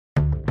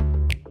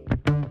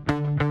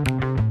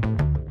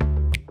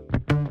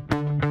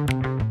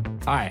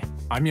Hi,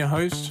 I'm your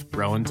host,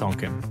 Rowan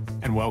Tonkin,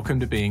 and welcome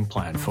to Being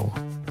Planful,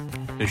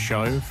 the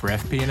show for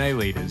FP&A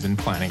leaders and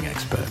planning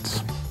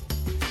experts.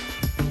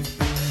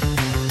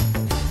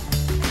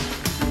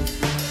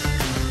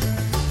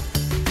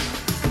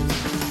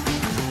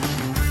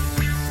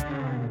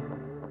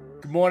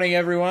 Good morning,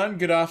 everyone.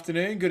 Good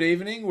afternoon, good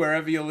evening,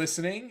 wherever you're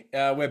listening.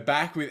 We're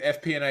back with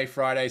FP&A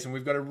Fridays, and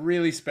we've got a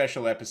really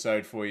special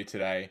episode for you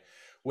today.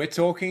 We're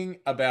talking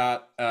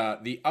about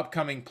the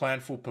upcoming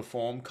Planful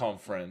Perform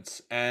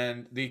conference,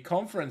 and the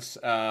conference,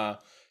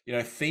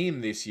 theme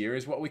this year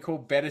is what we call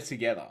Better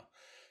Together.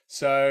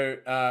 So,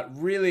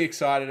 really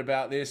excited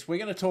about this. We're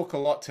going to talk a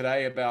lot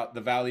today about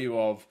the value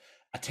of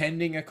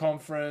attending a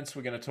conference.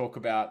 We're going to talk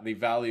about the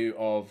value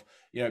of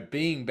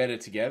being better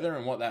together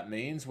and what that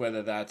means,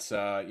 whether that's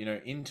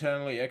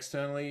internally,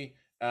 externally,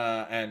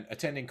 and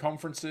attending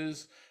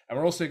conferences. And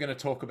we're also going to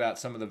talk about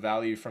some of the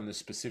value from the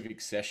specific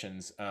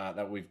sessions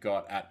that we've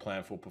got at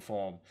Planful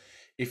Perform.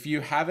 If you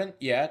haven't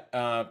yet,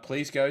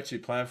 please go to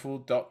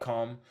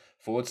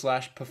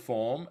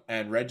planful.com/perform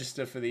and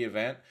register for the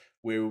event.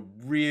 We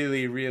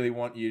really, really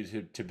want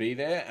you to be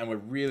there, and we're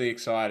really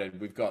excited.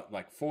 We've got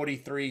like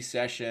 43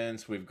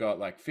 sessions. We've got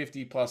like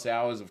 50 plus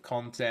hours of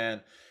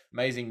content,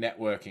 amazing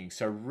networking.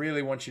 So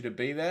really want you to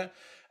be there,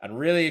 and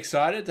really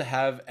excited to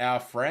have our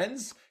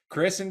friends,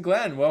 Chris and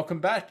Glenn. Welcome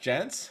back,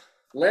 gents.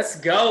 Let's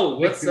go.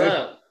 What's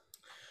up?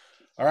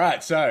 All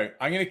right, so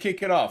I'm going to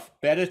kick it off.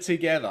 Better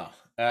together.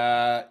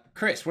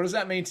 Chris, what does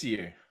that mean to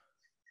you?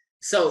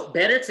 So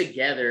better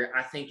together,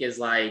 I think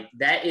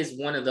that is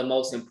one of the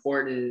most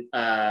important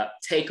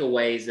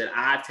takeaways that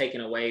I've taken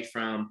away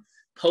from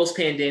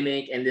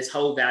post-pandemic and this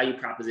whole value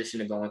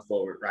proposition of going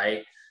forward,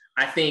 right?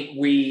 I think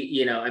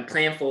we, and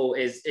Planful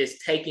is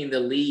taking the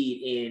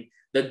lead in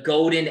the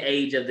golden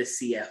age of the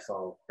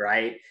CFO,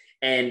 right?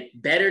 And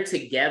better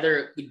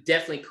together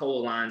definitely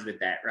co-aligns with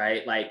that,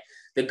 right? Like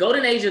the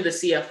golden age of the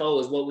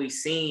CFO is what we've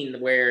seen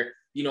where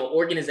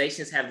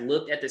organizations have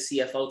looked at the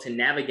CFO to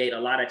navigate a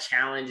lot of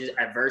challenges,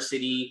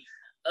 adversity,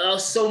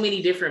 so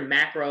many different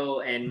macro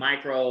and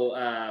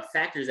micro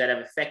factors that have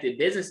affected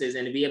businesses,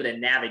 and to be able to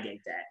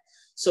navigate that.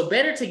 So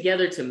better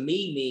together to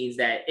me means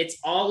that it's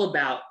all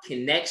about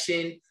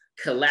connection,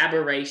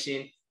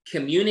 collaboration,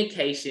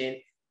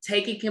 communication,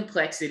 taking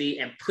complexity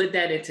and put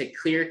that into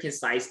clear,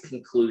 concise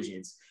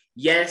conclusions.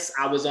 Yes,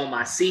 I was on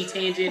my C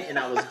tangent and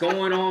I was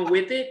going on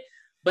with it,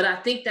 but I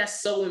think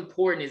that's so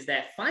important is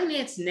that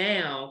finance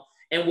now.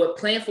 And what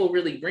Planful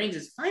really brings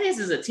is finance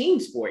is a team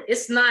sport.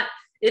 It's no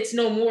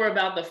more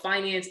about the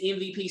finance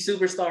MVP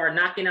superstar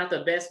knocking out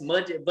the best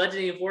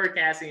budgeting and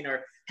forecasting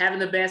or having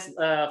the best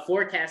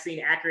forecasting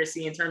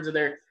accuracy in terms of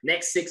their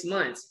next 6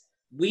 months.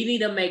 We need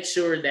to make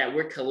sure that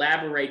we're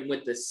collaborating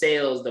with the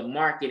sales, the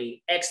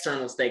marketing,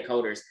 external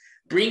stakeholders,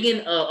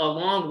 bringing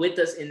along with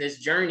us in this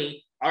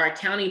journey our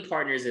accounting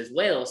partners as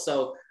well.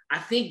 So I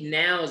think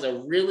now is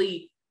a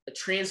really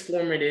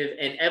transformative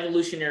and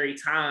evolutionary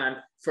time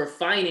for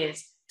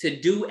finance to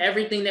do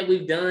everything that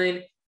we've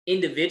done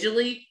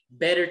individually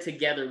better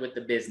together with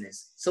the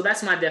business. So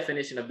that's my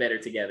definition of better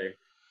together.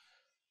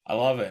 I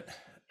love it.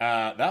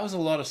 That was a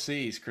lot of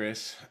C's,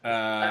 Chris.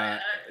 Only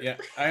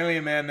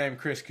a man named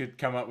Chris could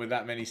come up with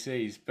that many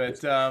C's.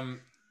 But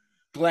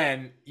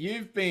Glenn,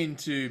 you've been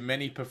to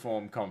many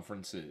Perform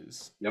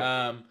conferences.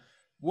 Yep.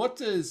 What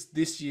does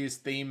this year's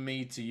theme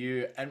mean to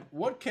you, and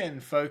what can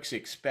folks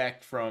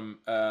expect from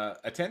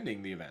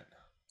attending the event?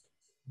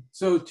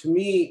 So to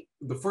me,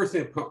 the first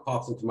thing that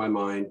pops into my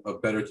mind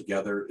of better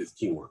together is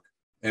teamwork.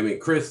 I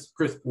mean, Chris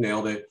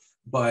nailed it.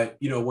 But,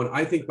 when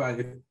I think about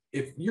it,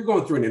 if you're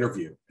going through an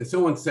interview and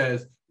someone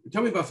says,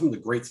 tell me about some of the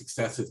great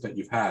successes that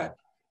you've had,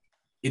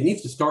 it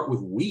needs to start with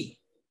we.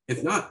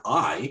 It's not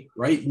I,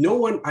 right?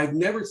 I've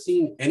never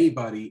seen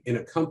anybody in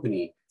a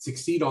company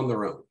succeed on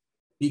their own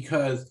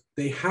because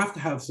they have to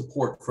have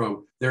support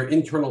from their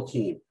internal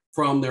team,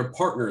 from their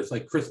partners,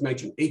 like Chris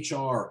mentioned,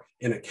 HR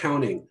and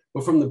accounting,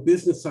 but from the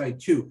business side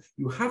too.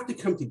 You have to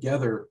come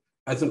together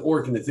as an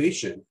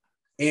organization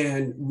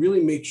and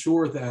really make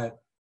sure that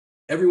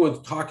everyone's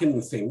talking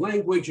the same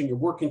language and you're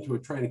working to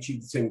try and achieve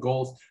the same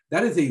goals.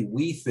 That is a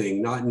we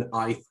thing, not an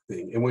I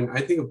thing. And when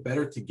I think of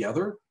better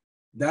together,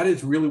 that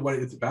is really what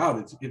it's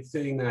about. It's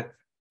saying that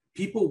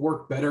people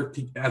work better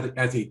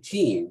as a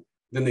team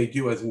than they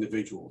do as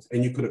individuals.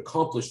 And you could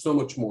accomplish so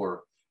much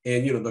more.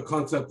 And the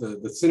concept,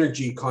 the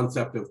synergy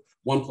concept of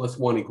 1 +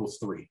 1 =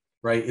 3,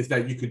 right? Is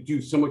that you could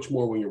do so much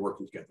more when you're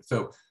working together.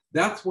 So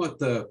that's what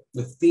the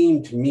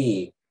theme to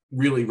me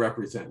really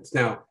represents.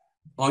 Now,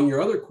 on your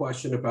other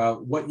question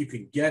about what you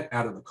could get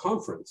out of the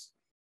conference,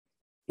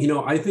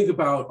 I think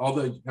about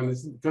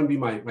this is going to be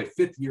my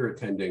 5th year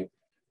attending.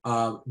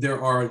 There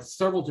are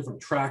several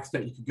different tracks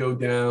that you could go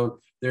down.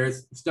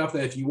 There's stuff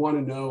that if you want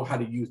to know how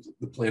to use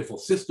the Planful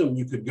system,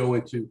 you could go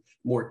into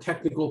more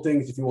technical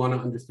things. If you want to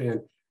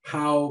understand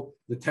how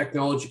the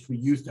technology can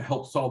be used to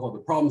help solve other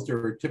problems, there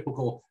are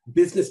typical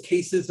business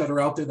cases that are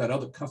out there that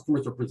other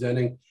customers are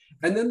presenting.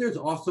 And then there's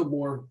also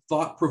more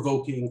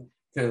thought-provoking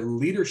kind of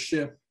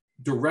leadership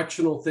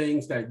directional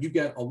things that you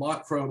get a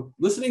lot from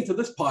listening to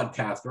this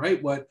podcast,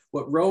 right? What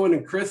Rowan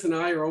and Chris and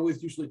I are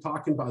always usually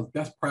talking about is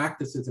best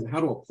practices and how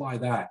to apply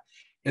that.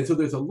 And so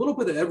there's a little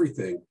bit of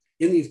everything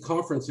in these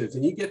conferences,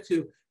 and you get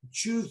to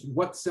choose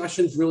what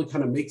sessions really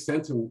kind of make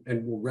sense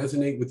and will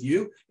resonate with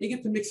you. You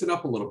get to mix it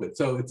up a little bit.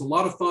 So it's a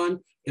lot of fun.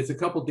 It's a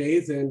couple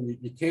days, and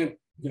you can't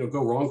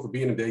go wrong for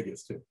being in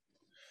Vegas too.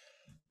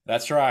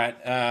 That's right.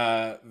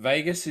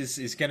 Vegas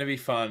is going to be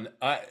fun.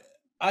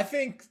 I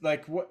think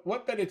like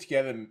what Better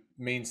Together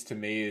means to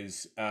me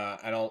is,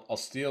 and I'll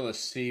steal a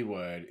C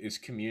word, is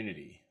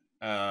community.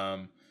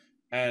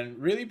 And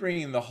really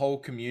bringing the whole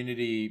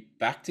community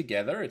back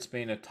together. It's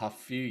been a tough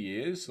few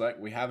years. Like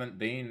we haven't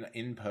been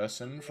in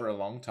person for a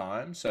long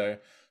time. So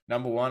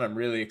number one, I'm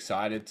really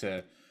excited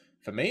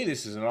for me,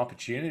 this is an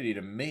opportunity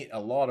to meet a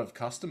lot of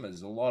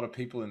customers, a lot of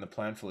people in the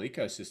Planful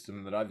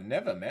ecosystem that I've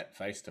never met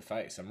face to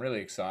face. I'm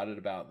really excited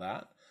about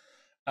that.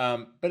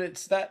 But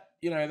it's that,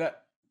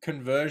 that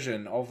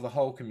conversion of the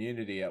whole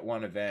community at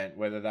one event,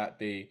 whether that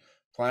be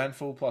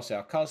Planful plus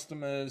our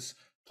customers,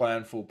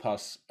 Planful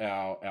plus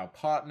our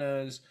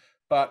partners,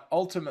 but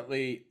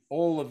ultimately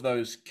all of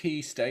those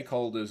key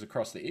stakeholders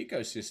across the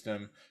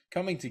ecosystem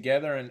coming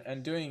together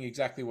and doing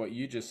exactly what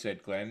you just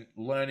said, Glenn,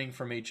 learning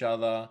from each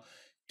other,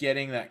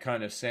 getting that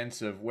kind of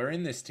sense of we're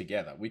in this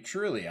together. We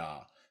truly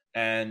are.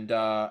 And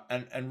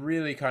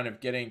really kind of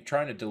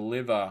trying to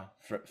deliver,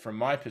 from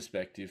my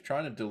perspective,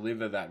 trying to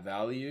deliver that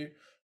value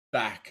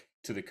back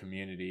to the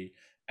community.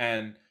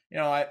 And,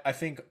 I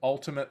think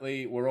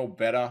ultimately we're all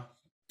better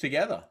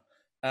together.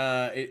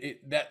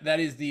 That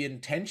is the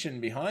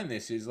intention behind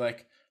this, is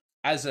like,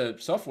 as a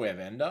software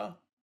vendor,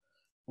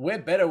 we're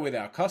better with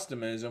our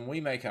customers and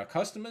we make our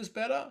customers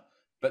better,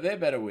 but they're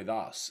better with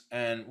us.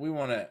 And we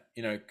want to,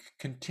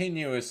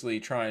 continuously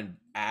try and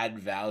add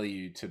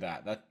value to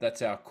that.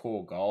 That's our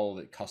core goal,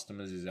 that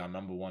customers is our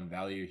number one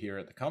value here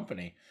at the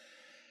company.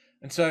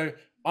 And so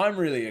I'm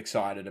really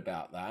excited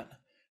about that.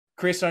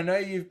 Chris, I know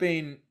you've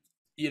been,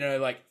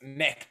 like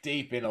neck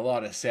deep in a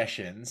lot of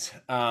sessions.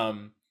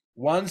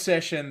 One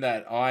session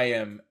that I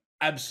am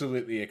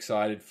absolutely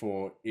excited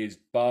for is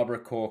Barbara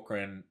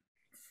Corcoran,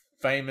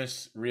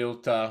 famous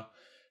realtor.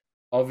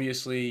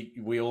 Obviously,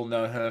 we all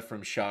know her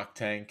from Shark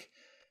Tank.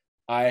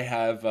 I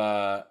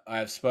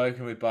have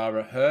spoken with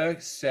Barbara. Her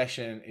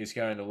session is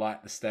going to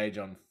light the stage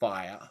on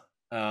fire.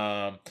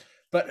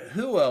 But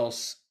who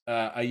else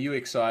are you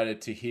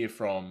excited to hear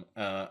from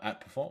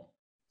at Perform?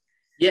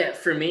 Yeah,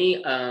 for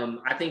me,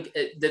 I think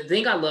the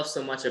thing I love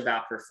so much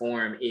about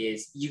Perform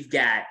is you've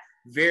got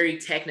very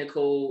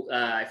technical.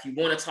 If you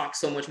want to talk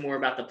so much more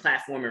about the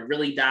platform and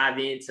really dive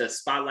into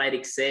Spotlight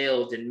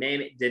Excel,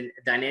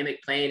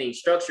 dynamic planning,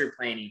 structured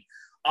planning,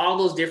 all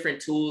those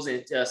different tools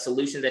and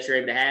solutions that you're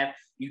able to have,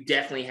 you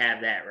definitely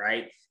have that,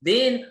 right?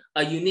 Then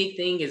a unique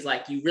thing is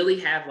like you really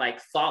have like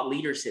thought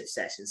leadership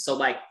sessions. So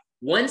like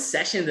one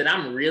session that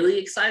I'm really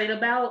excited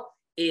about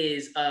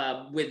is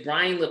with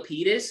Brian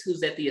Lapidus,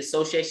 who's at the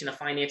Association of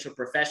Financial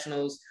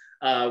Professionals,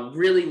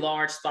 really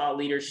large thought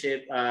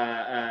leadership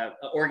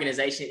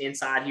organization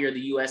inside here in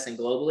the US and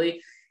globally.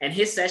 And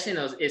his session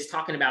is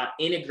talking about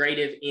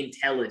integrative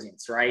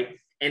intelligence, right?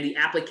 And the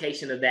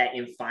application of that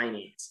in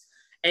finance.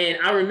 And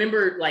I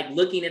remember like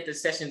looking at the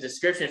session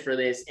description for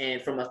this,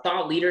 and from a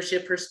thought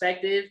leadership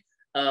perspective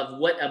of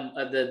what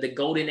the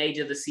golden age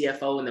of the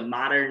CFO and the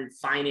modern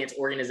finance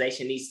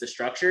organization needs to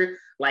structure,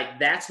 like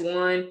that's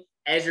one.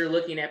 As you're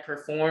looking at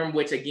Perform,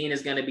 which again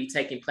is going to be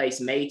taking place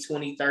May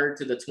 23rd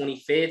to the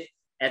 25th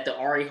at the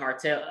Ari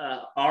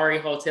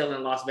Hotel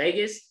in Las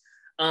Vegas.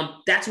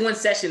 That's one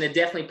session to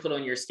definitely put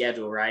on your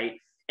schedule, right?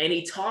 And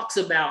he talks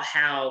about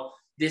how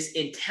this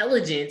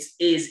intelligence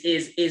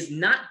is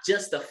not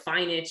just the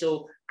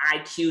financial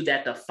IQ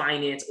that the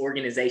finance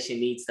organization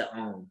needs to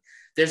own.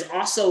 There's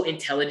also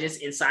intelligence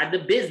inside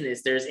the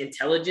business. There's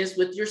intelligence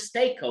with your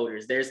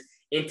stakeholders. There's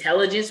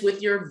intelligence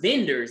with your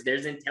vendors.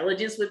 There's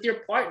intelligence with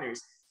your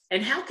partners.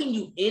 And how can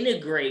you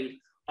integrate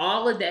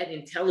all of that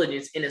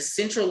intelligence in a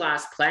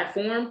centralized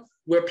platform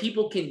where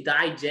people can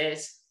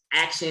digest,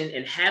 action,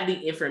 and have the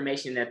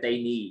information that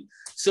they need?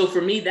 So for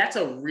me, that's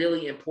a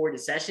really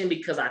important session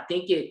because I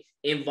think it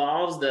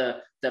involves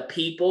the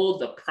people,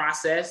 the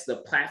process, the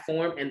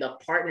platform, and the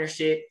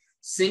partnership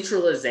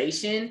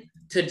centralization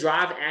to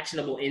drive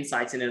actionable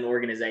insights in an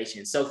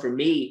organization. So for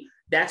me,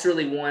 that's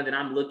really one that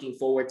I'm looking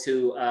forward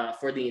to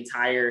for the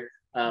entire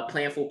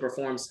Planful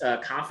Performs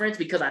conference,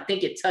 because I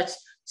think it touched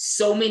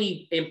so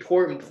many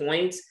important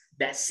points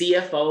that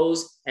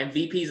CFOs and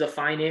VPs of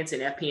finance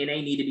and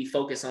FP&A need to be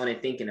focused on and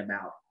thinking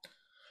about.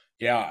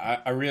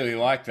 Yeah, I really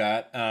like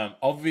that.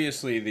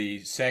 Obviously, the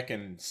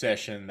second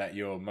session that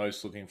you're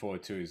most looking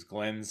forward to is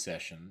Glenn's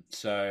session.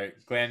 So,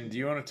 Glenn, do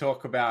you want to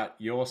talk about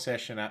your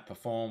session at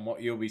Perform,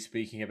 what you'll be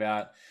speaking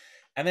about?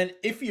 And then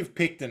if you've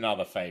picked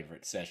another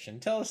favorite session,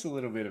 tell us a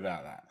little bit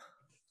about that.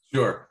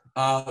 Sure.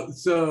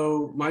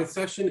 So my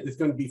session is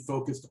going to be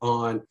focused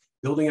on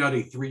building out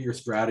a 3-year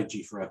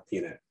strategy for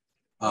FP&A.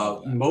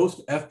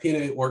 Most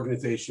FP&A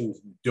organizations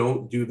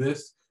don't do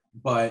this,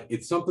 but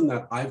it's something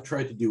that I've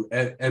tried to do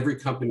at every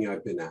company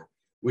I've been at.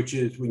 which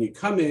is when you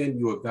come in,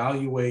 you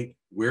evaluate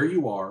where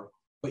you are,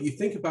 but you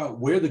think about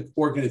where the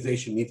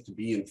organization needs to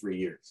be in 3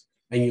 years.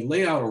 And you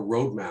lay out a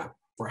roadmap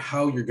for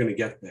how you're going to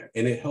get there.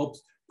 And it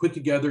helps put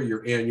together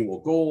your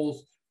annual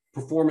goals,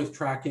 performance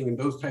tracking, and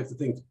those types of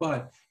things.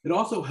 But it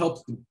also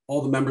helps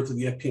all the members of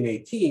the FP&A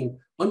team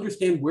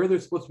understand where they're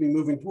supposed to be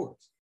moving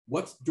towards.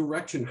 What's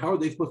direction? How are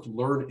they supposed to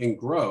learn and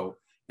grow?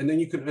 And then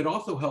it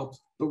also helps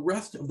the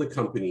rest of the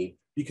company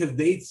because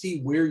they see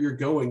where you're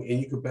going and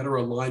you can better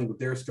align with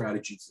their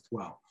strategies as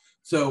well.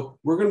 So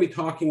we're going to be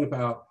talking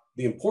about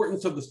the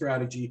importance of the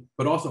strategy,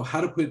 but also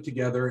how to put it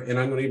together. And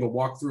I'm going to even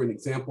walk through an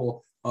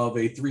example of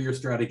a 3-year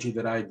strategy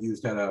that I had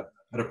used at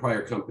a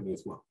prior company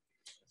as well.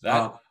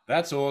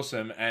 That's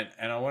awesome. And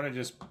I want to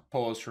just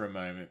pause for a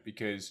moment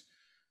because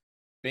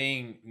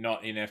being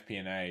not in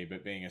FP&A,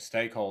 but being a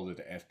stakeholder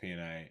to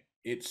FP&A,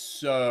 it's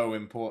so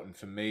important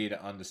for me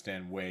to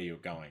understand where you're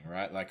going,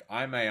 right? Like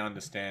I may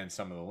understand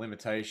some of the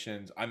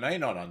limitations. I may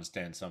not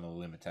understand some of the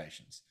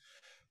limitations,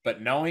 but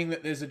knowing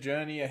that there's a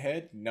journey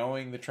ahead,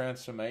 knowing the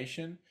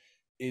transformation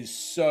is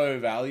so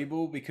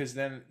valuable because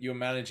then you're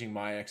managing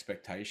my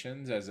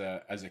expectations as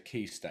a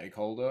key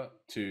stakeholder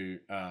to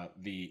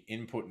the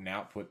input and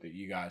output that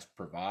you guys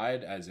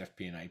provide as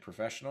FP&A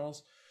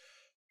professionals.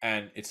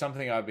 And it's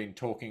something I've been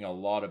talking a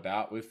lot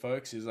about with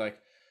folks is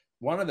like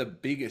one of the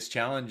biggest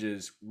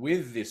challenges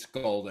with this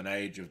golden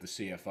age of the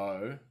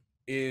CFO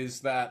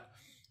is that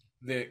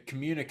the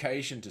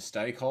communication to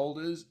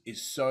stakeholders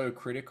is so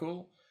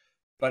critical,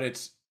 but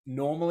it's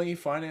normally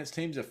finance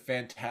teams are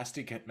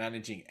fantastic at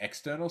managing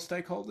external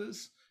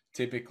stakeholders,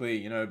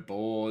 typically,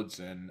 boards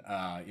and,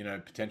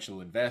 potential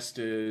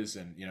investors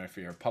and, if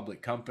you're a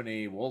public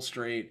company, Wall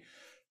Street,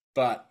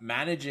 but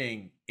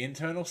managing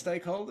internal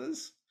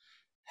stakeholders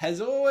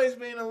has always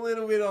been a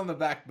little bit on the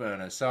back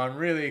burner. So I'm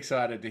really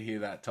excited to hear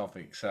that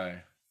topic.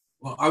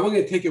 Well, I want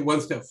to take it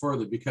one step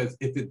further because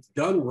if it's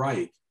done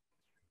right,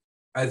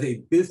 as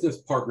a business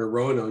partner,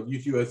 Rowan, I'll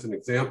use you as an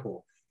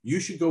example,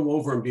 you should go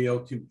over and be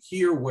able to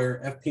hear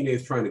where FP&A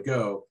is trying to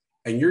go.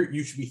 And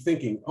you should be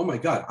thinking, oh my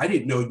God, I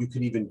didn't know you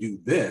could even do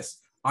this.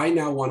 I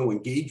now want to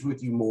engage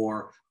with you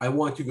more. I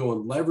want to go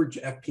and leverage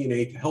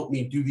FP&A to help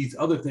me do these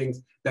other things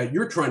that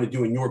you're trying to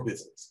do in your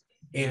business.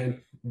 And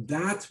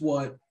that's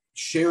what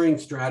sharing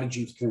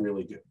strategies can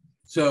really do.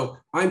 So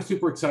I'm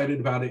super excited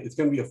about it. It's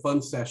going to be a fun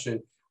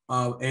session.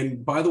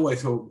 And by the way,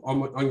 so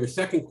on your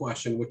second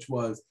question, which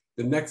was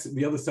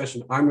the other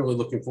session I'm really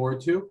looking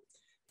forward to,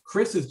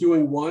 Chris is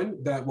doing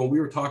one that when we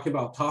were talking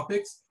about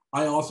topics,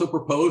 I also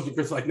proposed, and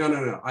Chris was like,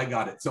 no, I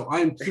got it. So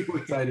I'm super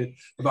excited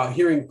about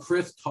hearing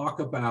Chris talk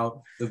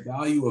about the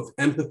value of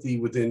empathy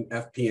within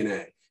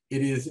FP&A.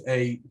 It is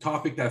a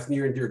topic that's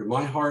near and dear to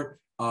my heart.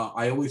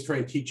 I always try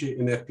and teach it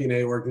in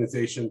FP&A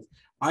organizations.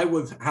 I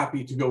was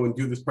happy to go and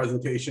do this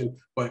presentation,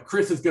 but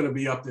Chris is going to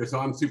be up there, so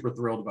I'm super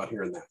thrilled about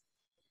hearing that.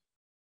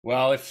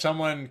 Well, if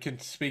someone can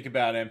speak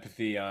about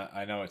empathy,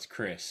 I know it's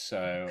Chris.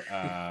 So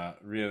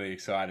really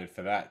excited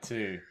for that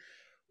too.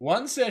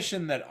 One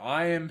session that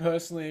I am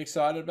personally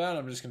excited about,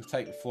 I'm just going to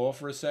take the floor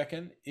for a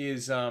second,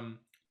 is Doug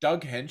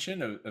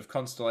Henshin of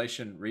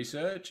Constellation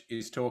Research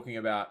is talking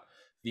about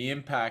the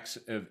impacts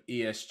of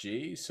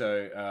ESG.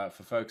 So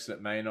for folks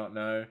that may not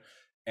know,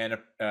 and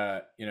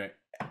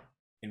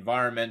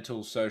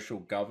environmental social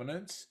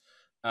governance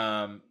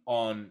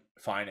on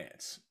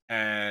finance.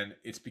 And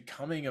it's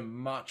becoming a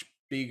much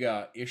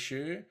bigger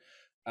issue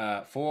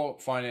for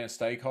finance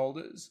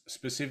stakeholders,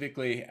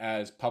 specifically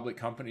as public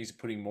companies are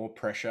putting more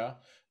pressure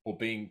or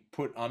being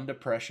put under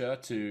pressure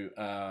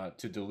to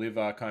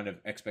deliver kind of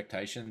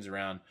expectations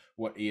around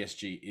what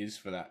ESG is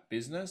for that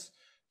business.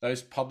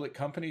 Those public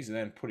companies are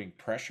then putting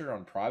pressure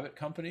on private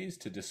companies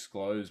to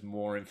disclose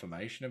more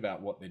information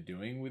about what they're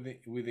doing with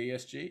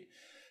ESG.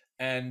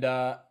 And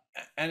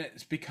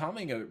it's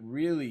becoming a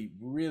really,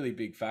 really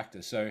big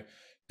factor. So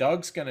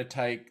Doug's going to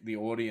take the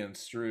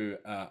audience through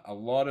a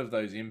lot of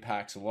those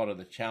impacts, a lot of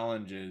the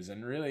challenges,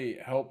 and really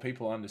help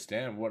people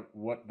understand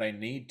what they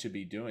need to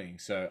be doing.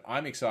 So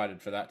I'm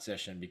excited for that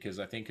session because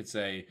I think it's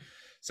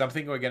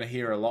something we're going to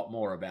hear a lot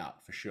more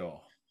about for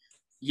sure.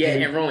 Yeah,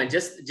 and Rowan,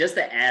 just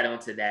to add on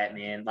to that,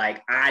 man,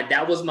 like I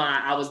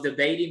was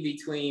debating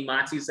between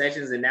my two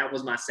sessions, and that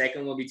was my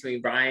second one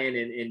between Brian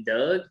and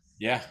Doug.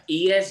 Yeah.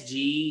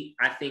 ESG,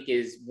 I think,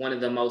 is one of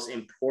the most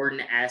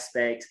important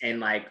aspects and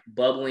like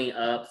bubbling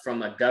up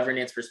from a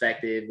governance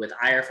perspective with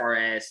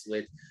IFRS,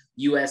 with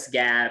US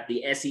GAAP,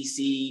 the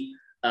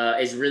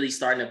SEC is really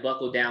starting to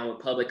buckle down with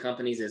public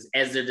companies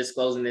as they're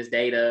disclosing this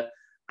data.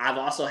 I've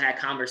also had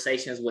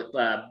conversations with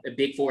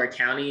Big Four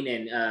accounting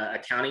and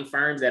accounting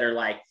firms that are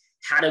like,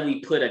 how do we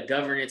put a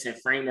governance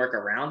and framework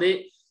around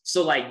it?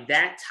 So like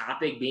that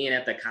topic being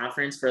at the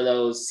conference for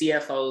those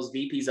CFOs,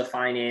 VPs of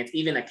finance,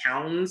 even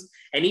accountants,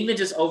 and even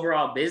just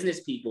overall business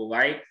people,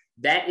 right?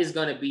 That is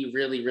going to be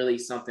really, really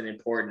something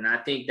important. I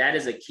think that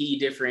is a key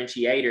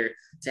differentiator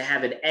to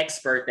have an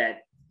expert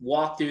that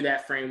walk through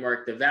that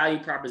framework, the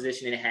value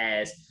proposition it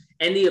has,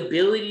 and the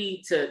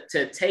ability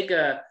to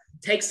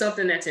take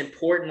something that's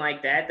important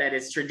like that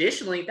is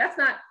traditionally, that's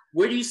not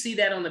where do you see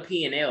that on the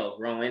P&L,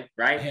 Rowan?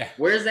 Right? Yeah.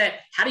 Where's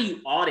that? How do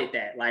you audit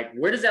that? Like,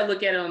 where does that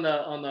look at on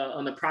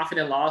the profit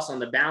and loss, on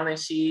the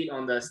balance sheet,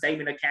 on the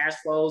statement of cash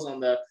flows,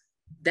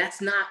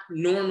 that's not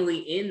normally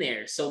in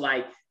there. So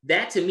like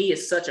that to me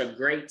is such a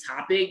great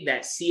topic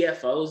that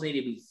CFOs need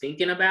to be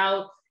thinking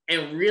about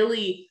and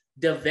really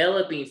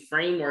developing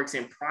frameworks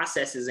and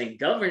processes and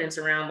governance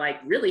around like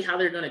really how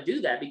they're going to do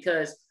that,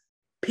 because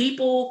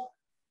people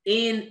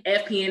in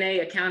FP&A,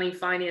 accounting,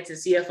 finance, and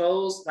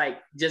CFOs, like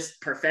just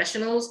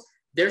professionals,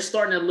 they're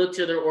starting to look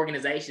to their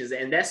organizations,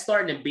 and that's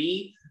starting to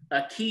be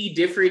a key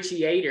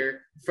differentiator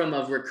from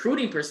a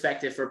recruiting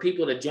perspective for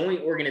people to join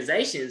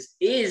organizations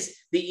is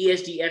the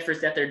ESG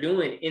efforts that they're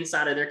doing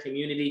inside of their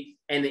community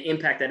and the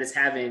impact that it's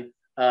having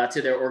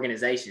to their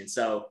organization.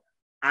 So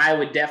I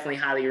would definitely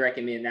highly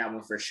recommend that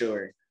one for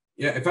sure.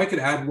 Yeah, if I could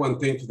add one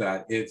thing to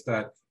that, it's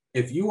that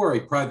if you are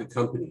a private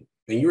company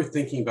and you're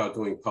thinking about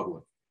going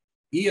public,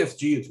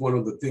 ESG is one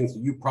of the things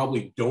that you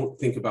probably don't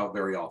think about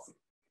very often,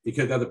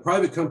 because as a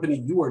private company,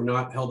 you are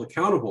not held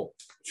accountable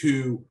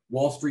to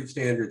Wall Street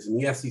standards and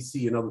the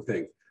SEC and other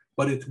things.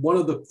 But it's one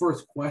of the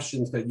first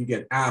questions that you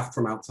get asked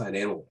from outside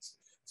analysts.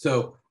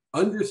 So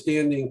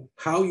understanding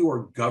how you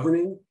are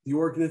governing the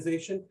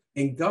organization,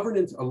 and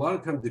governance, a lot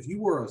of times, if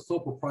you were a sole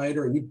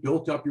proprietor and you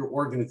built up your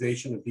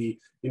organization to be,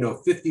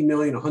 50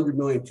 million, 100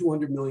 million,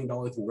 $200 million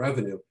in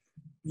revenue,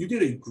 you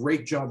did a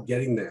great job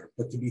getting there.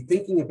 But to be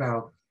thinking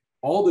about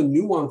all the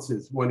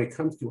nuances when it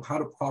comes to how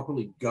to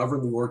properly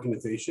govern the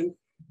organization,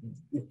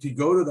 to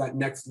go to that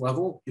next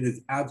level, it is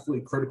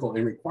absolutely critical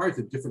and requires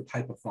a different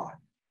type of thought.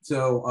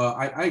 So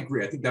I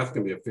agree. I think that's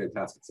going to be a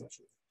fantastic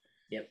session.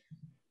 Yep.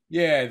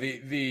 Yeah,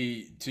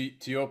 to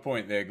your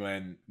point there,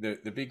 Glenn,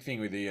 the big thing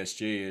with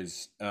ESG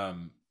is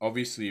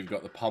obviously you've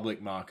got the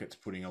public markets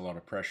putting a lot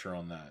of pressure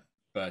on that.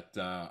 But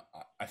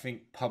I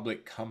think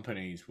public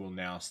companies will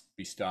now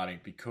be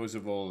starting, because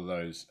of all of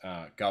those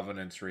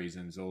governance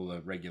reasons, all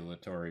the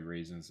regulatory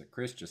reasons that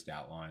Chris just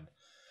outlined.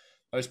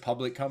 Those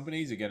public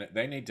companies, again,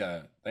 they need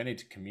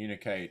to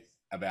communicate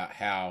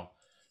about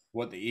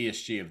what the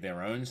ESG of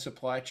their own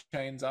supply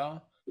chains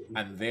are,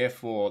 and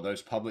therefore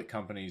those public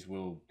companies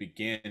will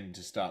begin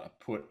to start to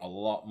put a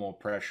lot more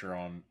pressure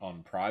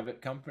on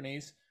private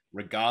companies,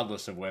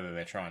 regardless of whether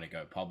they're trying to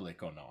go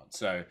public or not.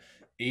 So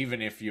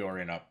even if you're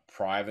in a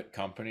private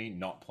company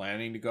not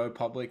planning to go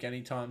public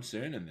anytime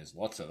soon, and there's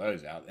lots of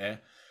those out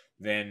there,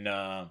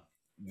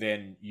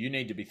 then you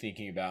need to be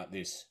thinking about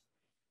this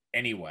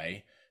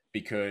anyway,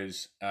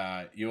 because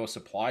your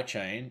supply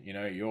chain,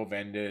 your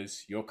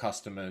vendors, your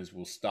customers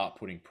will start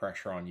putting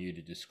pressure on you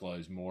to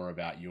disclose more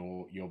about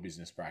your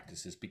business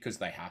practices, because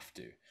they have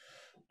to,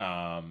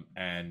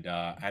 and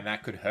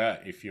that could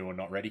hurt if you're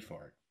not ready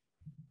for it.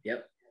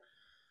 Yep.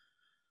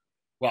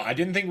 Well, I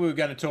didn't think we were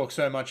going to talk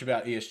so much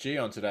about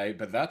ESG on today,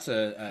 but that's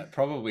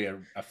probably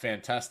a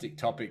fantastic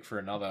topic for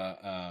another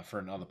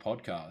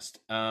podcast.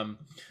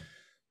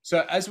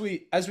 So as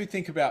we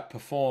think about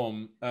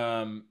Perform,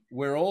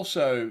 we're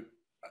also,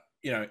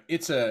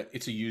 it's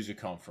a user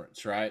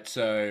conference, right?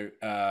 So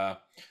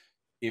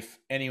if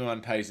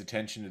anyone pays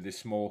attention to this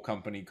small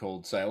company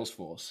called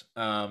Salesforce,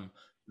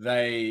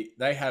 they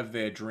have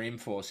their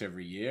Dreamforce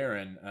every year,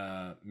 and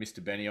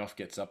Mr. Benioff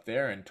gets up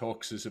there and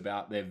talks to us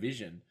about their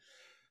vision.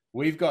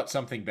 We've got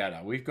something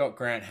better. We've got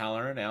Grant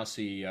Halloran, our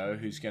CEO,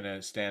 who's going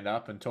to stand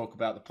up and talk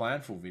about the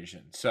Planful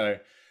vision. So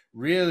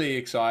really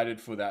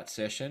excited for that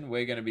session.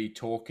 We're going to be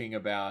talking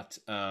about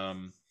a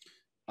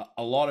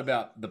lot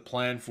about the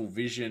Planful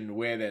vision,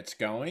 where that's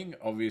going.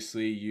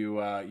 Obviously, you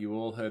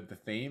all heard the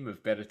theme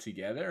of Better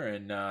Together,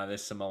 and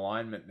there's some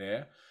alignment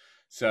there.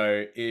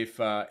 So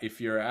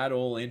if you're at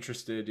all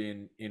interested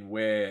in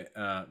where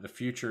the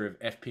future of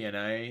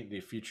FP&A, the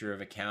future of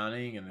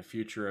accounting, and the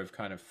future of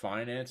kind of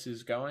finance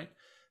is going,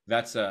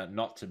 that's a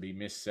not to be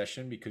missed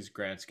session, because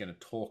Grant's going to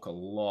talk a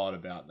lot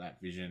about that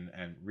vision,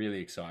 and really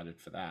excited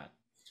for that.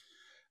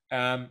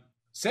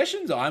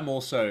 Sessions, I'm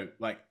also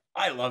like,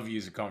 I love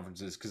user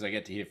conferences because I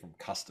get to hear from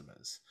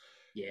customers.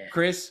 Yeah.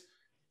 Chris,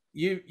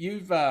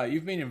 you've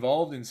been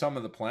involved in some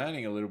of the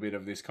planning a little bit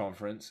of this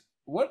conference.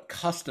 What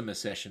customer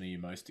session are you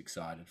most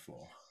excited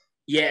for?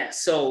 Yeah,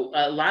 so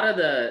a lot of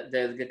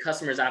the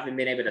customers I've been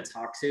able to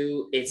talk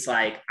to, it's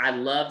like, I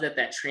love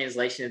that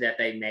translation that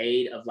they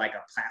made of like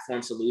a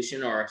platform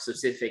solution or a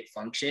specific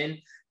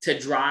function to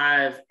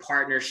drive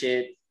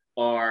partnership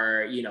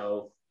or,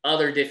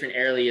 other different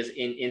areas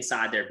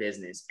inside their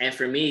business. And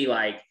for me,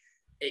 like,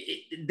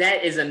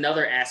 that is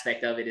another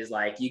aspect of it, is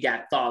like, you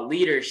got thought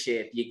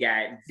leadership, you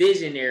got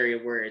visionary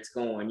of where it's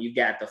going, you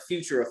got the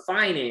future of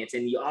finance,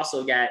 and you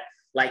also got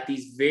like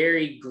these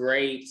very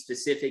great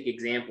specific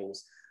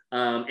examples.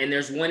 And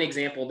there's one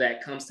example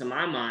that comes to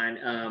my mind,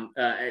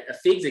 a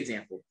FIGS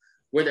example,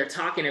 where they're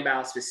talking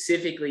about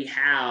specifically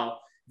how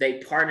they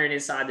partnered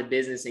inside the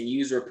business and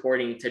use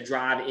reporting to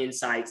drive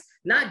insights,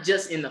 not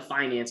just in the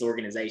finance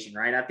organization,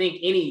 right? I think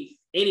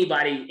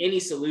any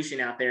solution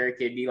out there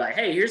could be like,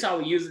 hey, here's how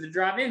we use it to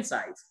drive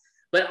insights,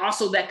 but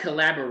also that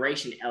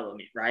collaboration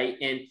element, right?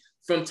 And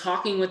from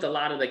talking with a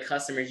lot of the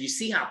customers, you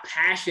see how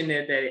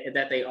passionate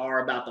that they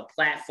are about the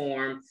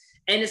platform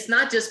And it's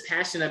not just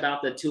passionate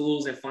about the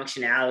tools and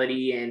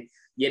functionality and,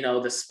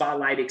 the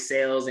Spotlight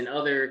Excels and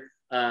other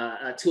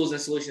tools and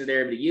solutions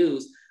they're able to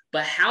use,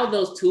 but how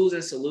those tools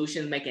and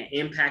solutions make an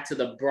impact to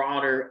the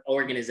broader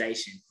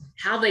organization,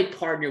 how they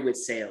partner with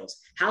sales,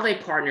 how they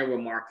partner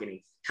with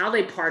marketing, how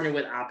they partner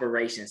with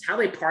operations, how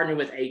they partner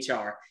with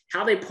HR,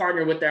 how they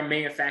partner with their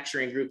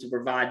manufacturing group to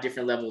provide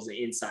different levels of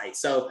insight.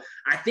 So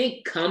I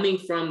think coming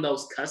from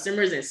those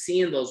customers and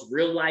seeing those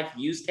real life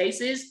use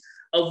cases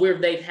of where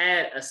they've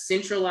had a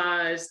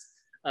centralized,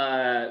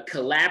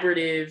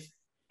 collaborative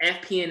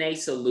FP&A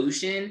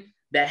solution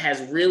that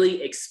has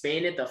really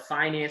expanded the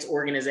finance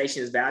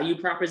organization's value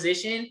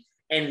proposition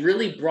and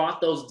really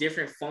brought those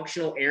different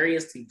functional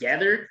areas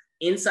together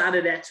inside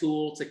of that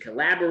tool to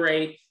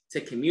collaborate,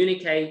 to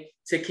communicate,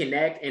 to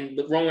connect. And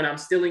Rowan, I'm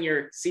stealing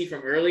your C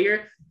from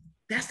earlier.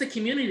 That's the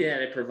community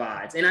that it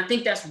provides. And I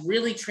think that's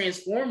really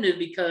transformative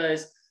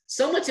because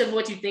so much of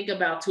what you think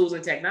about tools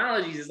and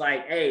technologies is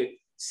like, hey,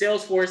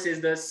 Salesforce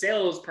is the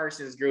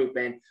salesperson's group,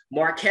 and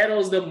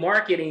Marketo's the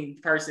marketing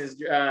person's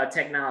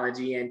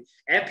technology, and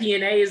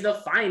FP&A is the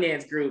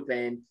finance group.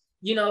 And,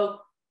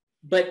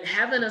 but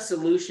having a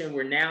solution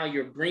where now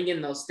you're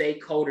bringing those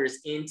stakeholders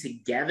in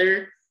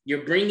together,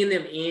 you're bringing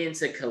them in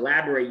to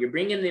collaborate, you're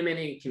bringing them in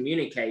and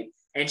communicate,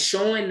 and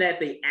showing that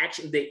the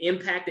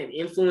impact and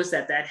influence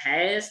that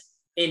has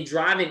in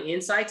driving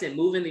insights and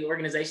moving the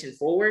organization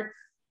forward.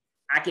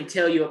 I can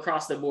tell you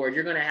across the board,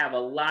 you're going to have a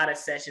lot of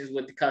sessions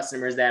with the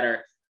customers that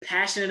are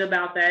passionate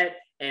about that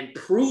and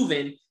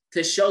proven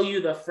to show you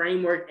the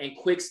framework and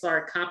quick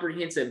start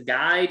comprehensive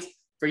guides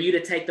for you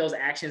to take those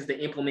actions to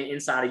implement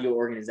inside of your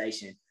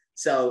organization.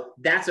 So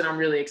that's what I'm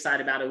really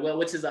excited about as well,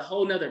 which is a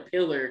whole nother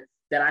pillar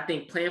that I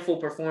think Planful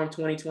Perform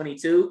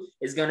 2022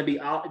 is going to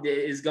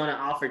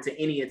offer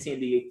to any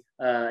attendee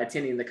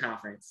attending the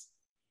conference.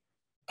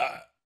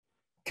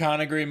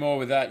 Can't agree more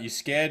with that. You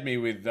scared me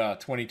with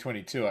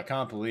 2022. I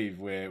can't believe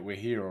we're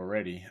here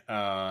already,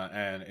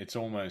 and it's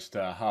almost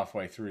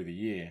halfway through the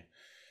year.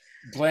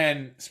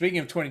 Glenn, speaking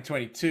of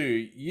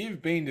 2022,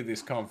 you've been to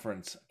this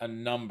conference a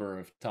number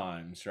of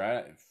times,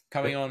 right?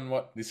 Coming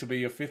on this will be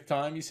your fifth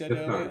time, you said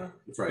earlier?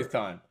 That's right. Fifth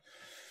time.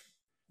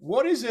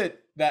 What is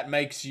it that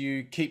makes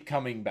you keep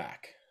coming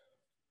back?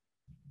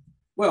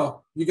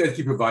 Well, you guys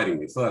keep inviting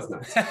me, so that's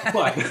nice.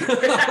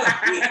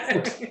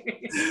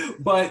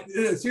 But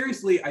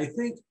seriously, I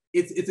think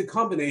it's a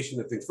combination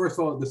of things. First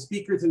of all, the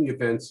speakers and the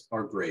events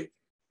are great.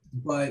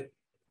 But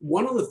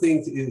one of the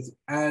things is,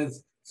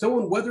 as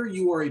someone, whether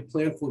you are a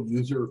Planful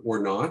user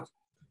or not,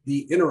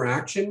 the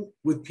interaction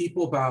with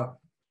people about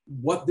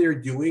what they're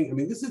doing. I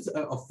mean, this is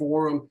a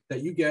forum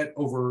that you get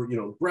over,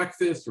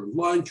 breakfast or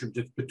lunch or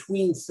just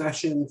between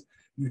sessions.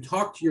 You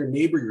talk to your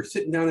neighbor, you're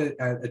sitting down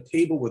at a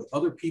table with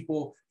other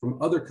people from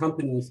other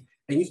companies,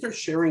 and you start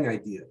sharing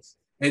ideas.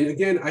 And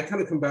again, I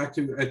kind of come back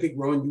to, I think,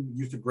 Rowan, you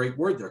used a great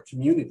word there,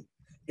 community.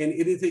 And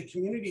it is a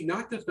community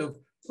not just of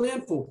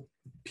Planful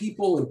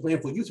people and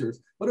Planful users,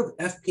 but of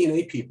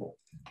FP&A people.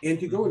 And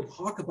to go and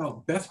talk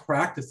about best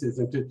practices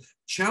and to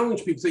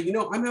challenge people, say,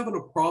 I'm having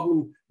a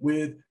problem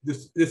with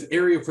this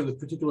area for this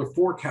particular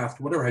forecast,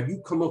 whatever. Have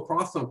you come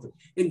across something?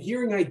 And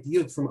hearing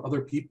ideas from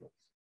other people.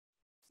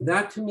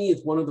 That to me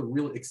is one of the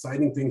really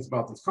exciting things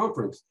about this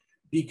conference,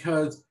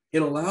 because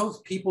it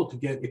allows people to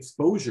get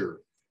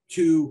exposure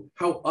to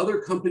how other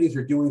companies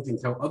are doing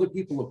things, how other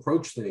people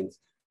approach things.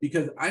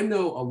 Because I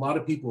know a lot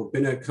of people have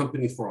been at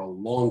companies for a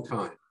long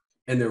time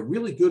and they're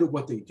really good at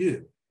what they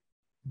do,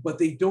 but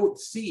they don't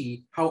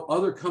see how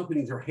other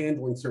companies are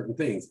handling certain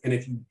things. And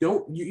if you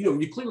don't,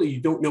 you clearly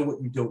don't know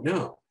what you don't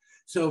know.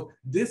 So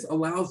this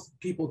allows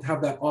people to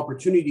have that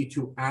opportunity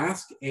to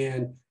ask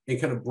and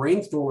kind of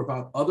brainstorm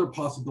about other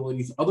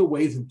possibilities, other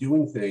ways of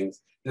doing things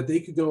that they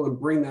could go and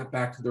bring that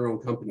back to their own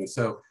company.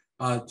 So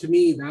to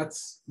me,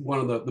 that's one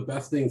of the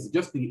best things,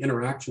 just the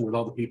interaction with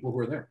all the people who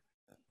are there.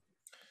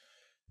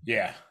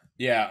 Yeah.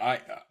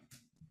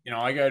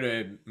 I go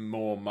to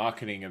more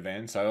marketing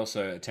events. I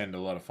also attend a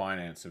lot of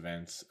finance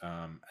events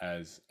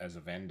as a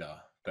vendor.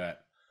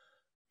 But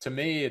to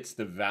me, it's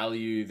the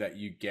value that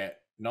you get,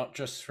 not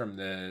just from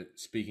the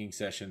speaking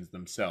sessions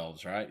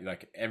themselves, right?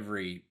 Like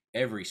every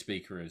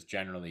speaker is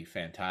generally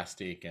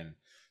fantastic, and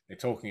they're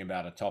talking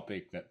about a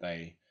topic that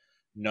they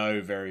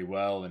know very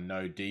well and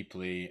know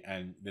deeply,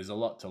 and there's a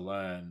lot to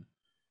learn.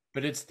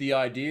 But it's the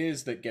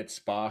ideas that get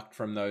sparked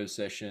from those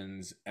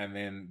sessions, and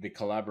then the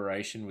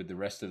collaboration with the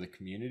rest of the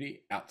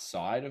community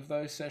outside of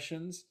those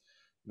sessions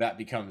that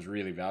becomes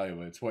really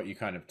valuable. It's what you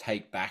kind of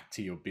take back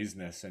to your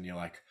business, and you're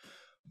like,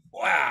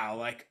 wow,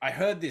 like I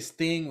heard this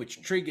thing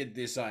which triggered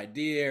this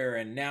idea,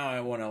 and now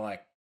I want to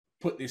like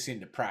put this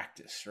into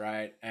practice,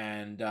 right?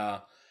 And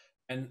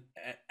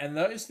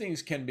those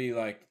things can be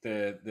like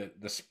the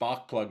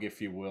spark plug,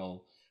 if you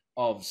will,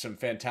 of some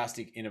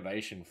fantastic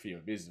innovation for your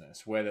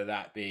business, whether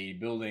that be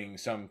building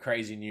some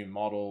crazy new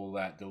model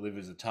that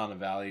delivers a ton of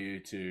value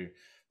to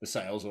the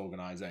sales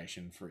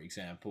organization, for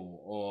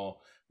example, or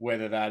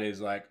whether that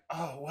is like,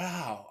 oh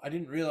wow, I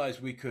didn't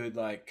realize we could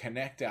like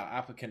connect our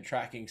applicant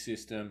tracking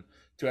system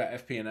to our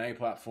FP&A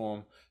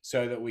platform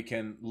so that we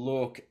can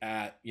look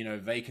at, you know,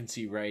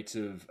 vacancy rates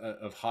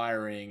of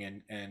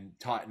hiring and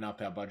tighten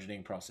up our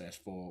budgeting process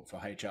for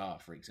HR,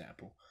 for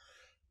example.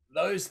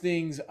 Those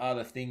things are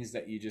the things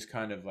that you just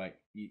kind of like,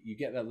 you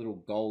get that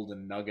little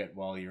golden nugget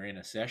while you're in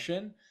a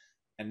session.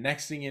 And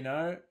next thing you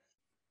know,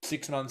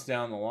 6 months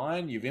down the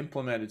line, you've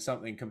implemented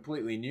something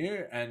completely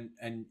new, and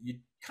you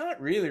can't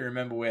really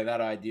remember where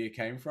that idea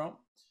came from.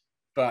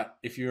 But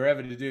if you're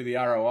ever to do the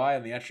ROI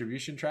and the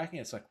attribution tracking,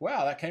 it's like,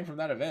 wow, that came from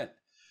that event.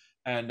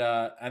 And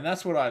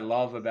that's what I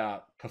love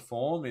about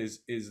Perform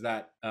is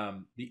that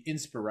the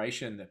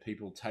inspiration that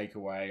people take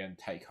away and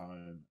take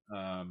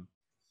home.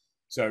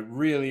 So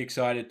really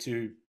excited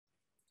to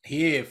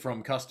hear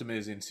from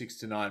customers in 6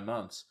 to 9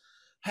 months.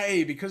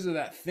 Hey, because of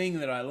that thing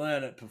that I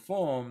learned at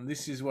Perform,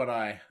 this is what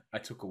I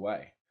took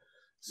away.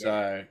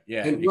 So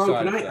yeah. And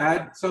Ron, can I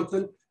add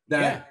something?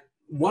 That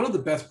one of the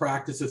best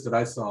practices that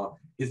I saw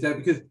is that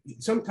because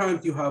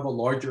sometimes you have a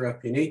larger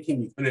FP&A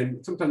team, and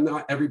then sometimes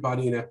not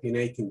everybody in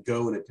FP&A can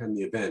go and attend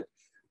the event.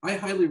 I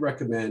highly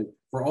recommend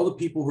for all the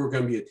people who are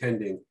going to be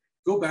attending,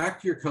 go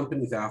back to your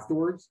companies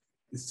afterwards,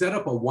 set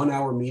up a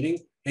 1-hour meeting,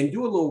 and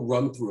do a little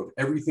run through of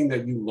everything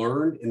that you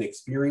learned and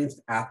experienced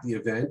at the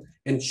event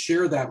and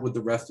share that with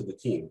the rest of the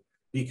team.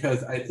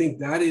 Because I think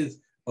that is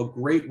a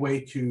great way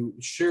to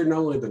share not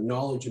only the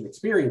knowledge and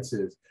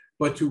experiences,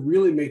 but to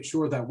really make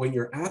sure that when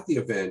you're at the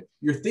event,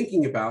 you're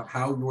thinking about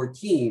how your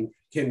team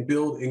can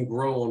build and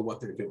grow on what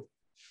they're doing.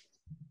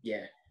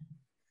 Yeah.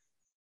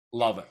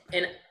 Love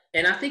it.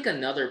 And I think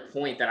another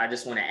point that I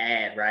just want to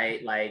add,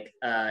 right? Like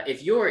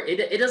if you're,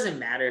 it doesn't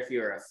matter if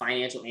you're a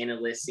financial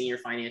analyst, senior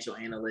financial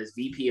analyst,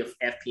 VP of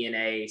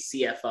FP&A,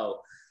 CFO,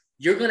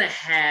 you're going to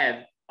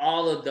have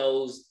all of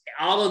those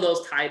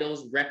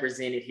titles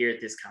represented here at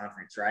this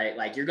conference, right?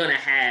 Like you're going to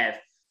have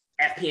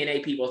FP&A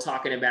people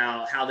talking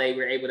about how they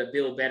were able to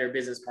build better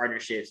business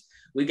partnerships.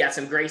 We've got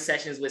some great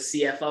sessions with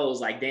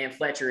CFOs like Dan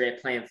Fletcher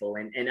at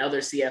Planful and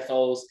other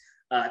CFOs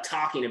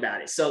talking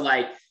about it. So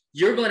like,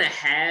 you're going to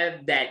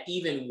have that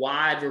even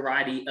wide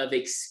variety of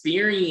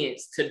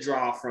experience to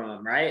draw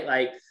from, right?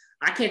 Like,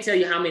 I can't tell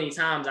you how many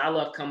times I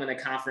love coming to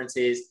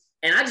conferences,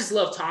 and I just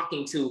love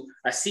talking to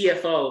a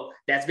CFO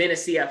that's been a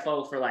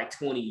CFO for like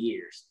 20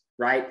 years,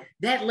 right?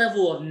 That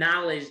level of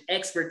knowledge,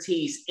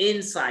 expertise,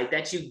 insight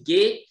that you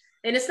get,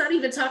 and it's not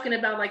even talking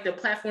about like the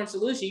platform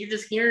solution. You're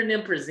just hearing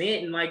them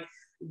present and like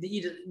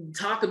you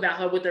talk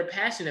about what they're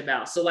passionate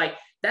about. So like,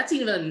 that's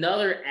even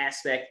another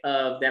aspect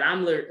of that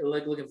I'm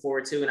looking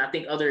forward to. And I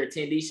think other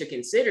attendees should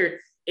consider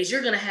is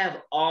you're going to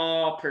have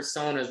all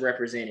personas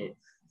represented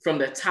from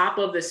the top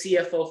of the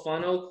CFO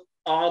funnel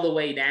all the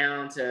way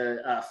down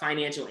to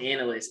financial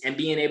analysts, and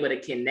being able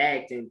to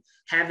connect and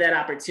have that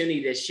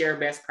opportunity to share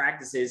best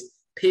practices,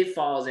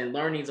 pitfalls, and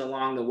learnings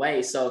along the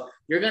way. So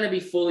you're going to be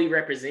fully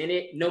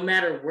represented no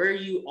matter where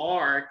you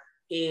are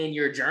in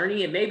your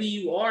journey. And maybe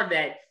you are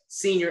that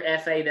senior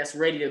FA that's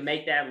ready to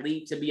make that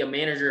leap to be a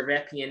manager of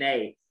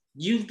FP&A.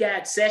 You've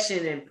got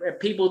session and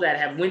people that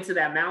have went to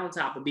that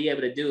mountaintop to be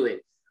able to do it.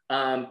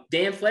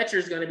 Dan Fletcher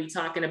is going to be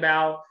talking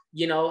about,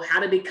 you know, how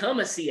to become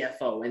a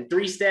CFO and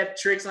 3-step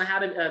tricks on how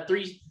to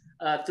three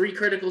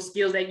critical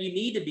skills that you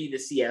need to be the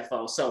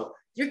CFO. So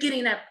you're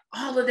getting that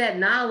all of that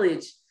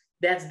knowledge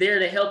that's there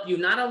to help you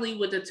not only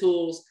with the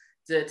tools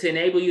to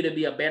enable you to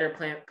be a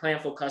better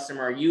planful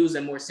customer or use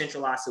a more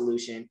centralized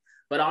solution,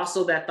 but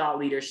also that thought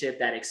leadership,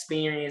 that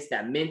experience,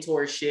 that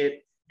mentorship,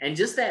 and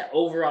just that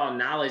overall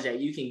knowledge that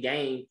you can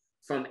gain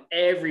from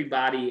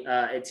everybody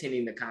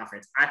attending the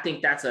conference. I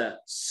think that's a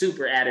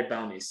super added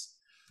bonus.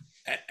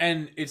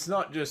 And it's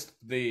not just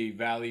the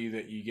value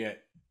that you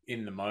get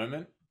in the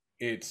moment,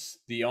 it's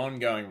the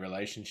ongoing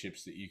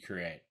relationships that you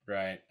create,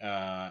 right?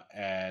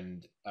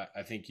 And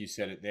I think you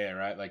said it there,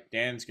 right? Like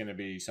Dan's going to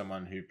be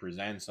someone who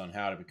presents on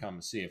how to become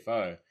a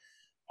CFO.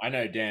 I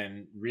know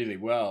Dan really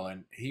well,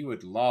 and he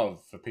would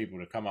love for people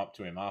to come up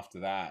to him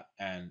after that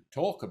and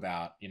talk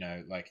about, you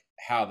know, like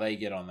how they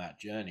get on that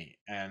journey,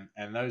 and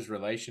those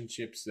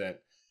relationships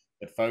that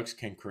folks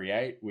can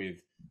create with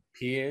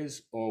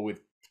peers or with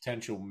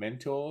potential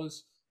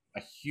mentors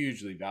are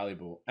hugely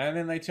valuable. And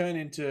then they turn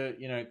into,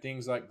 you know,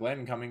 things like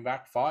Glenn coming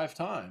back 5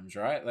 times,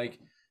 right? Like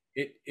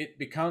it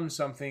becomes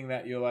something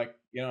that you're like,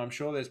 you know, I'm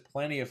sure there's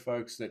plenty of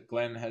folks that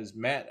Glenn has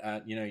met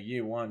at, you know,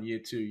 year 1, year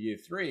 2, year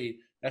 3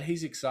 that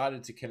he's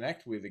excited to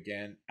connect with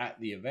again at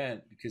the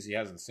event because he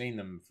hasn't seen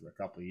them for a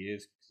couple of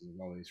years because of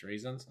all these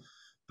reasons.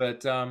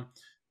 But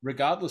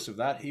regardless of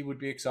that, he would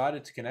be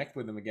excited to connect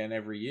with them again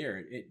every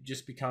year. It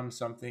just becomes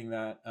something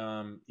that,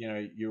 you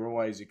know, you're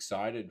always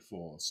excited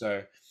for.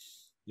 So,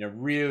 you know,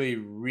 really,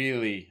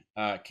 really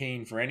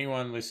keen for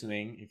anyone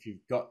listening. If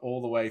you've got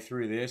all the way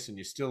through this and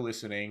you're still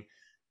listening,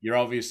 you're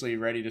obviously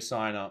ready to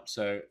sign up.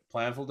 So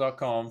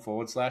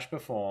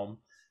planful.com/perform.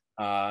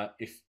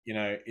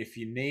 If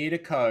you need a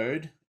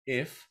code,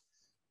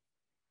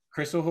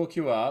 Chris will hook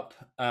you up,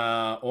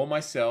 or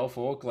myself,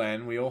 or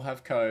Glenn. We all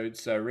have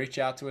codes, so reach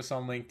out to us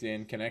on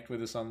LinkedIn, connect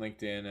with us on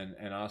LinkedIn,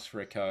 and ask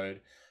for a code.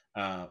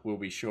 We'll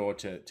be sure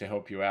to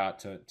help you out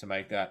to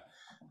make that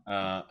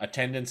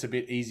attendance a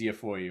bit easier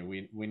for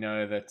you. We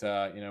know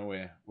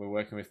that we're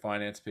working with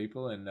finance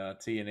people, and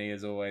T&E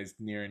is always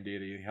near and dear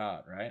to your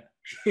heart, right?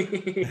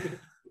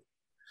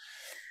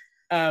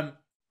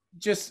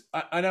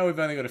 I know we've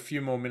only got a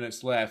few more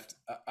minutes left.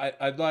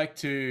 I'd like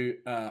to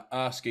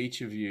ask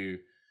each of you,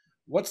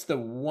 what's the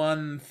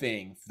one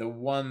thing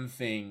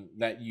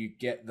that you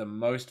get the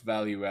most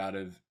value out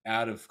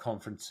of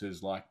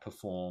conferences like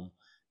Perform,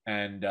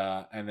 and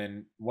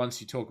then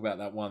once you talk about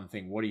that one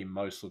thing, what are you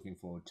most looking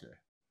forward to?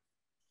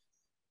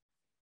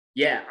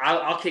 Yeah,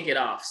 I'll kick it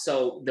off.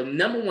 So the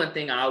number one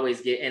thing I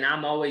always get, and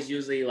I'm always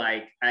usually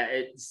like,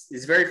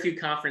 it's very few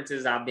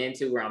conferences I've been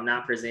to where I'm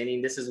not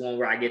presenting. This is one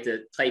where I get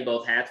to play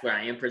both hats, where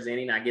I am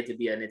presenting. I get to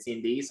be an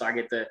attendee, so I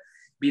get to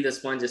be the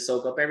sponge to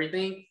soak up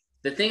everything.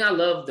 The thing I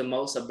love the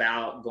most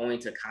about going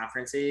to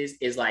conferences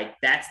is like,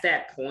 that's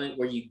that point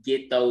where you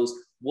get those,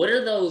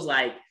 where are those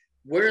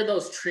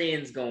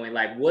trends going?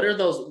 Like, what are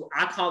those,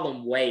 I call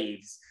them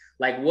waves.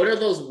 Like, what are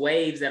those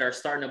waves that are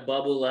starting to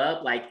bubble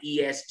up, like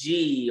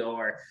ESG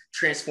or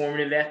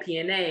transformative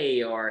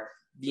FP&A, or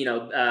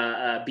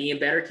being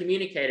better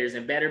communicators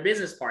and better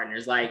business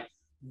partners? Like,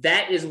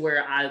 that is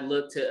where I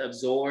look to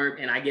absorb,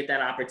 and I get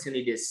that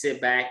opportunity to sit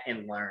back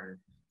and learn.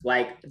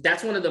 Like,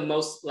 that's one of the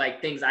most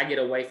like things I get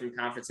away from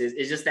conferences,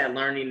 is just that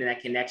learning and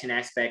that connection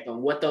aspect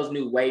on what those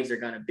new waves are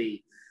going to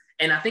be.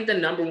 And I think the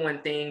number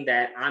one thing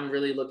that I'm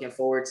really looking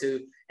forward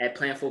to at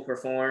Planful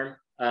Perform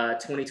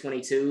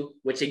 2022,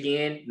 which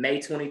again, May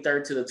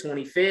 23rd to the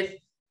 25th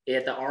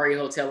at the Aria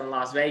Hotel in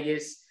Las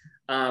Vegas.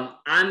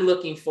 I'm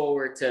looking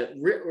forward to,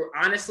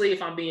 honestly,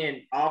 if I'm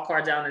being all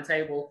cards out on the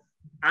table,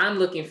 I'm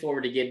looking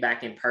forward to get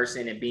back in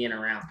person and being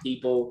around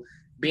people,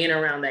 being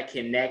around that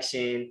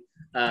connection,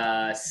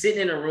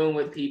 sitting in a room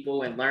with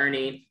people and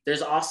learning.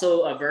 There's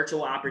also a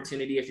virtual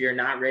opportunity if you're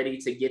not ready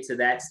to get to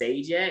that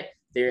stage yet.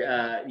 There,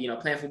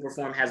 Planful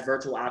Perform has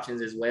virtual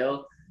options as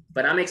well.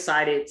 But I'm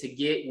excited to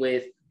get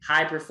with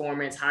high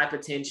performance, high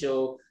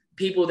potential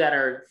people that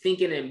are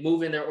thinking and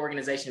moving their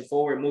organization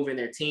forward, moving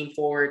their team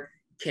forward,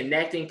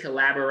 connecting,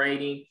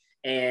 collaborating,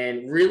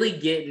 and really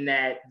getting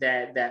that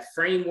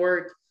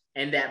framework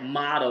and that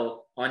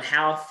model on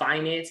how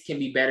finance can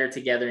be better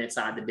together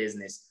inside the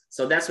business.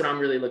 So that's what I'm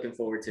really looking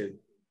forward to.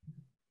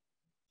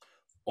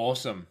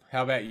 Awesome.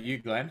 How about you,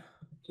 Glenn?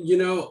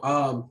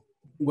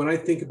 When I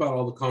think about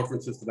all the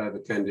conferences that I've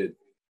attended,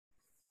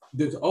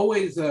 there's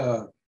always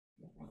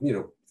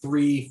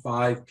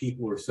 3-5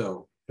 people or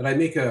so that I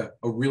make a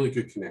really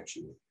good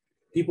connection with.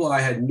 People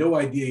I had no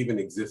idea even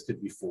existed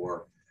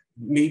before.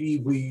 Maybe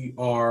we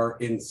are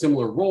in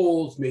similar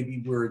roles,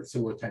 maybe we're in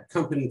similar tech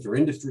companies or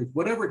industries,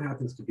 whatever it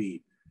happens to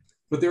be.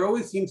 But there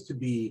always seems to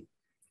be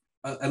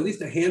at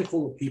least a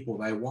handful of people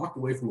that I walked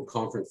away from a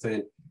conference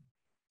saying,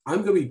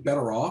 I'm going to be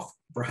better off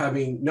for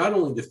having not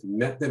only just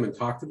met them and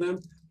talked to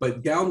them,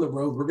 but down the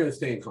road, we're going to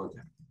stay in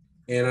contact.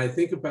 And I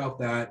think about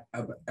that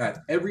at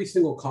every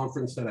single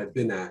conference that I've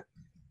been at.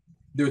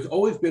 There's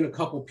always been a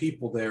couple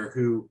people there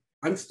who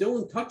I'm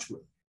still in touch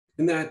with,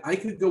 and that I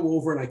could go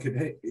over and I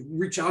could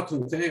reach out to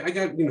them and say, hey, I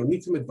got,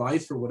 need some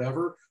advice or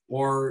whatever,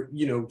 or,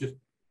 just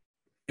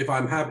if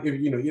I'm happy,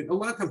 a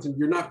lot of times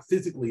you're not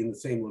physically in the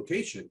same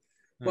location,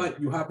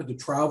 but you happen to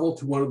travel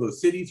to one of those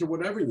cities or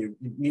whatever, and you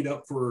meet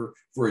up for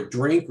a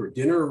drink or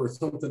dinner or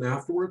something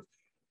afterwards.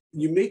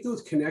 You make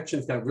those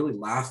connections that really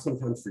last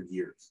sometimes for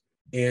years.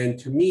 And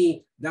to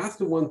me, that's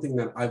the one thing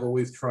that I've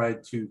always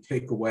tried to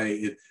take away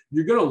is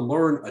you're going to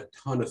learn a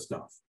ton of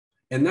stuff.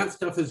 And that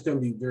stuff is going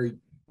to be very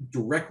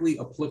directly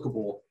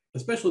applicable,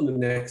 especially in the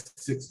next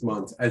 6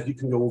 months, as you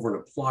can go over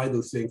and apply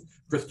those things.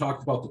 Chris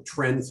talked about the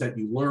trends that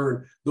you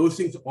learn. Those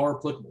things are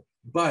applicable.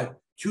 But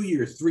 2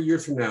 years, 3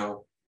 years from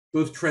now,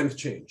 those trends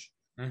change.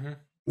 Mm-hmm.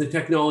 The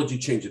technology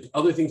changes.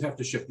 Other things have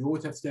to shift. You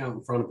always have to stay out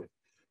in front of it.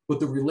 But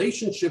the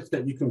relationships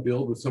that you can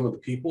build with some of the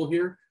people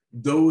here,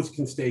 those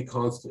can stay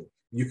constant.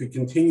 You could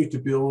continue to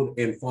build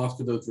and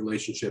foster those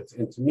relationships.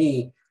 And to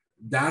me,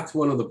 that's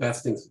one of the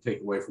best things to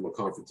take away from a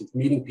conference. It's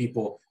meeting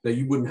people that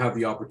you wouldn't have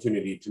the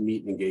opportunity to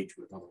meet and engage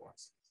with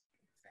otherwise.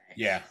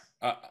 Yeah,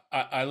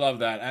 I love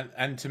that.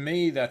 And to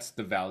me, that's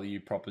the value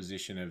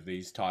proposition of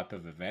these type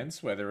of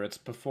events, whether it's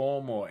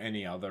Perform or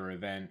any other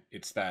event.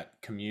 It's that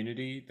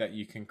community that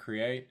you can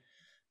create.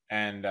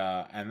 And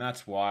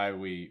that's why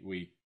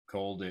we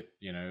called it,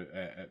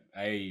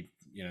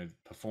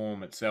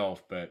 Perform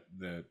itself, but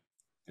the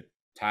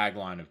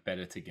tagline of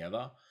better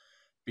together,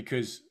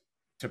 because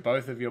to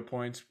both of your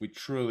points, we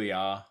truly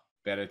are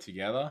better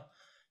together.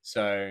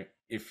 So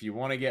if you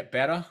want to get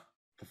better,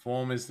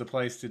 Perform is the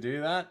place to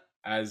do that.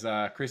 As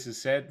Chris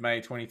has said,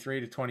 May 23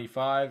 to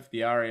 25,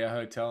 the Aria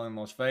Hotel in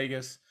Las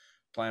Vegas,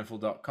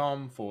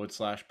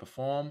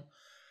 planful.com/perform.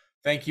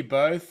 Thank you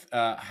both.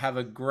 Have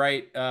a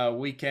great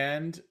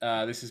weekend.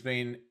 This has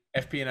been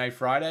FP&A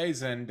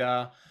Fridays, and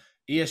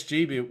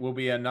ESG will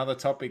be another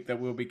topic that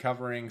we'll be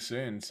covering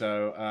soon.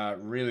 So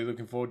really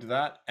looking forward to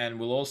that. And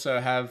we'll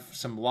also have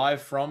some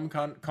live from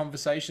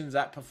conversations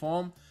at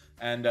Perform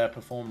and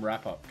Perform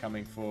wrap up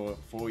coming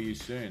for you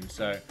soon.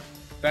 So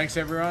thanks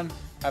everyone.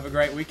 Have a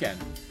great weekend.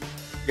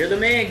 You're the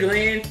man,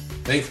 Glenn.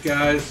 Thanks,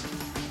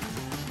 guys.